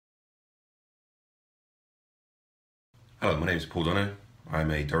Hello, my name is Paul Dono.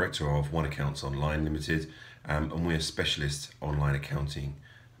 I'm a director of One Accounts Online Limited, and we're specialist online accounting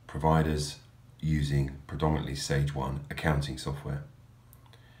providers using predominantly Sage 1 accounting software.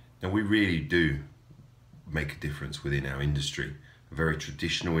 Now, we really do make a difference within our industry, a very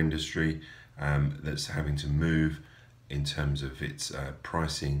traditional industry that's having to move in terms of its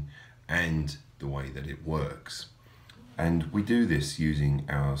pricing and the way that it works. And we do this using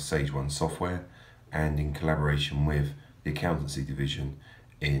our Sage 1 software and in collaboration with the accountancy division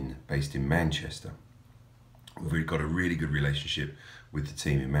based in Manchester. We've got a really good relationship with the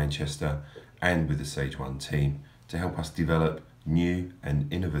team in Manchester and with the Sage 1 team to help us develop new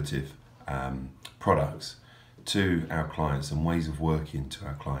and innovative products to our clients and ways of working to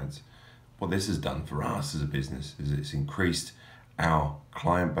our clients. What this has done for us as a business is it's increased our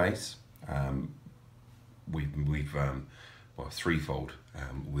client base. We've threefold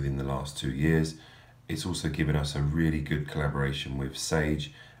within the last 2 years. It's also given us a really good collaboration with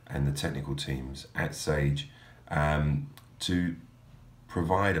Sage and the technical teams at Sage to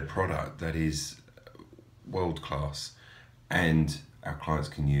provide a product that is world class and our clients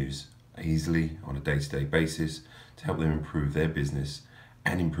can use easily on a day-to-day basis to help them improve their business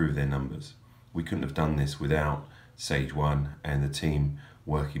and improve their numbers. We couldn't have done this without Sage 1 and the team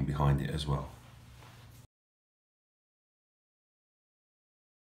working behind it as well.